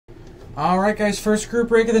Alright guys, first group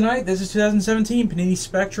break of the night. This is 2017 Panini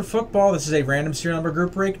Spectra Football. This is a random serial number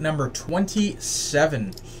group break, number 27.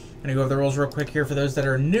 I'm going to go over the rules real quick here for those that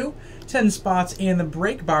are new. 10 spots in the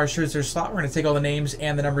break. Buyers choose their slot. We're going to take all the names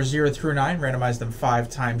and the numbers 0 through 9, randomize them 5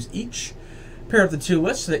 times each. Pair up the two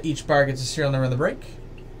lists so that each buyer gets a serial number in the break.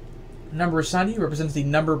 Number assigned to you represents the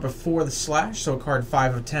number before the slash, so a card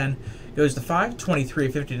 5 of 10 goes to 5, 23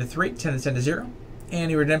 of 50 to 3, 10 to 10 to 0.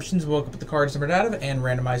 Any redemptions will look up at the cards numbered out of and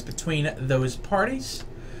randomized between those parties.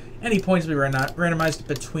 Any points will be randomized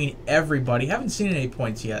between everybody. Haven't seen any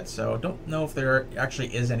points yet, so don't know if there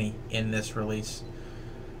actually is any in this release.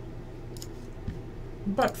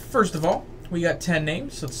 But first of all, we got 10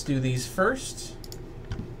 names, so let's do these first.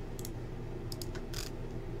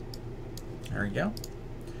 There we go.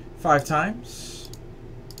 5 times.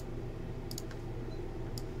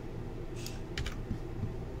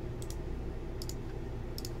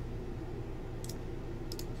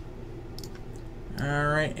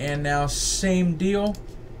 Alright, and now same deal.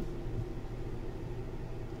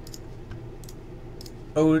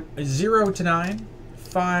 0 to 9.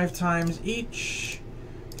 5 times each.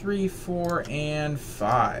 3, 4, and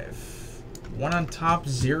 5. 1 on top,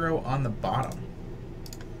 0 on the bottom.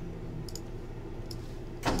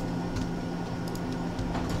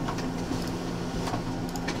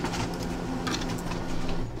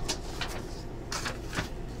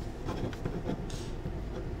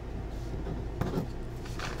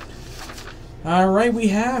 Alright, we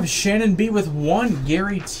have Shannon B with 1,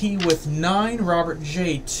 Gary T with 9, Robert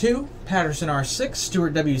J 2, Patterson R 6,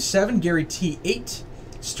 Stuart W 7, Gary T 8,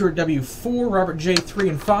 Stuart W 4, Robert J 3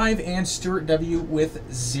 and 5, and Stuart W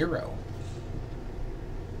with 0.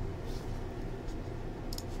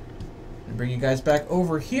 And bring you guys back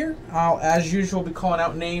over here. I'll, as usual, be calling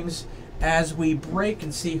out names as we break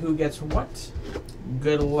and see who gets what.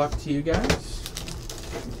 Good luck to you guys.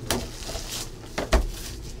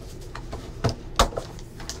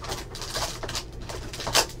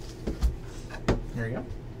 There we go.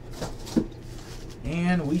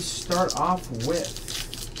 And we start off with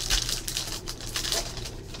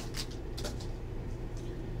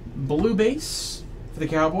blue base for the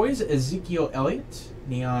Cowboys, Ezekiel Elliott,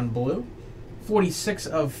 neon blue. 46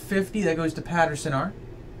 of 50, that goes to Patterson R.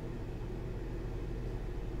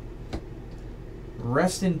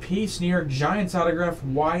 Rest in peace, New York Giants autograph,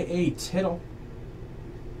 Y.A. Tittle.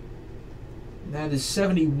 That is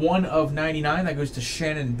 71 of 99, that goes to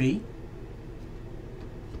Shannon B.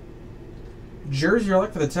 Jersey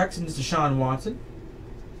relic for the Texans, Deshaun Watson.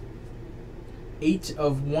 8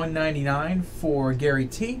 of 199 for Gary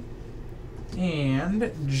T.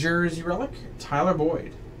 And jersey relic, Tyler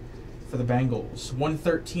Boyd for the Bengals.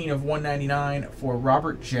 113 of 199 for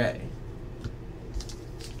Robert J.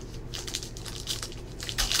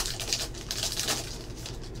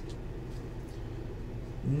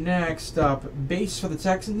 Next up, base for the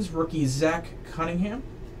Texans, rookie Zach Cunningham.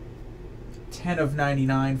 10 of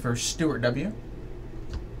 99 for Stuart W.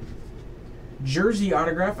 Jersey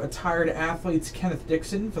autograph, attired athletes, Kenneth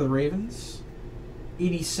Dixon for the Ravens.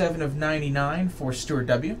 87 of 99 for Stuart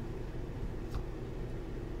W.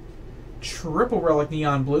 Triple relic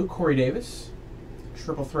neon blue, Corey Davis.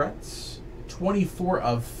 Triple threats. 24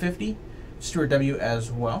 of 50, Stuart W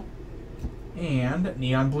as well. And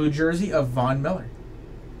neon blue jersey of Von Miller.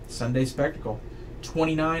 Sunday Spectacle.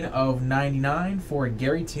 29 of 99 for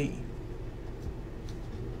Gary T.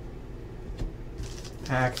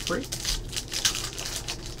 Pack 3.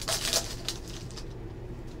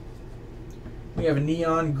 We have a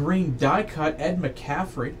neon green die cut, Ed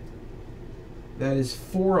McCaffrey. That is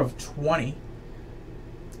 4 of 20.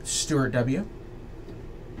 Stuart W.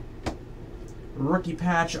 Rookie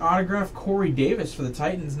patch autograph, Corey Davis for the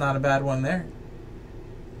Titans. Not a bad one there.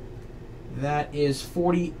 That is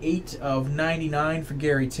 48 of 99 for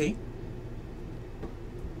Gary T.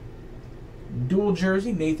 Dual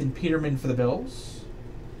jersey, Nathan Peterman for the Bills.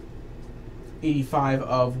 85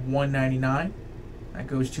 of 199. That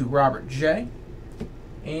goes to Robert J.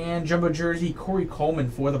 And jumbo jersey, Corey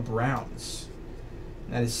Coleman for the Browns.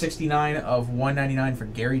 That is 69 of 199 for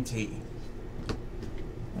Gary T.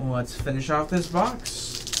 Well, let's finish off this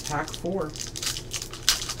box. Pack 4.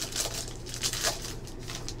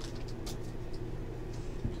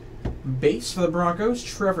 Base for the Broncos,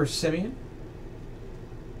 Trevor Siemian.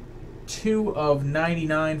 2 of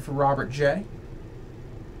 99 for Robert J.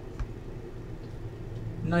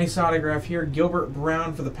 Nice autograph here, Gilbert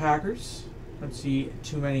Brown for the Packers. Let's see,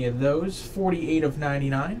 too many of those. 48 of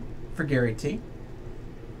 99 for Gary T.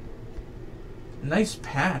 Nice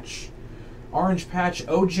patch. Orange patch,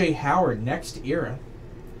 O.J. Howard, next era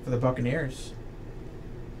for the Buccaneers.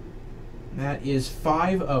 That is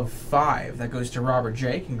 5 of 5. That goes to Robert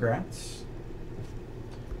J. Congrats.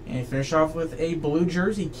 And finish off with a blue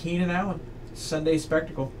jersey, Keenan Allen, Sunday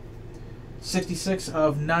Spectacle. 66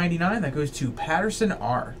 of 99. That goes to Patterson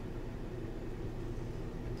R.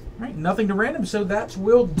 All right, nothing to random, so that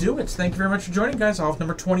will do it. Thank you very much for joining, guys. I'll have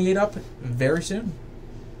number 28 up very soon.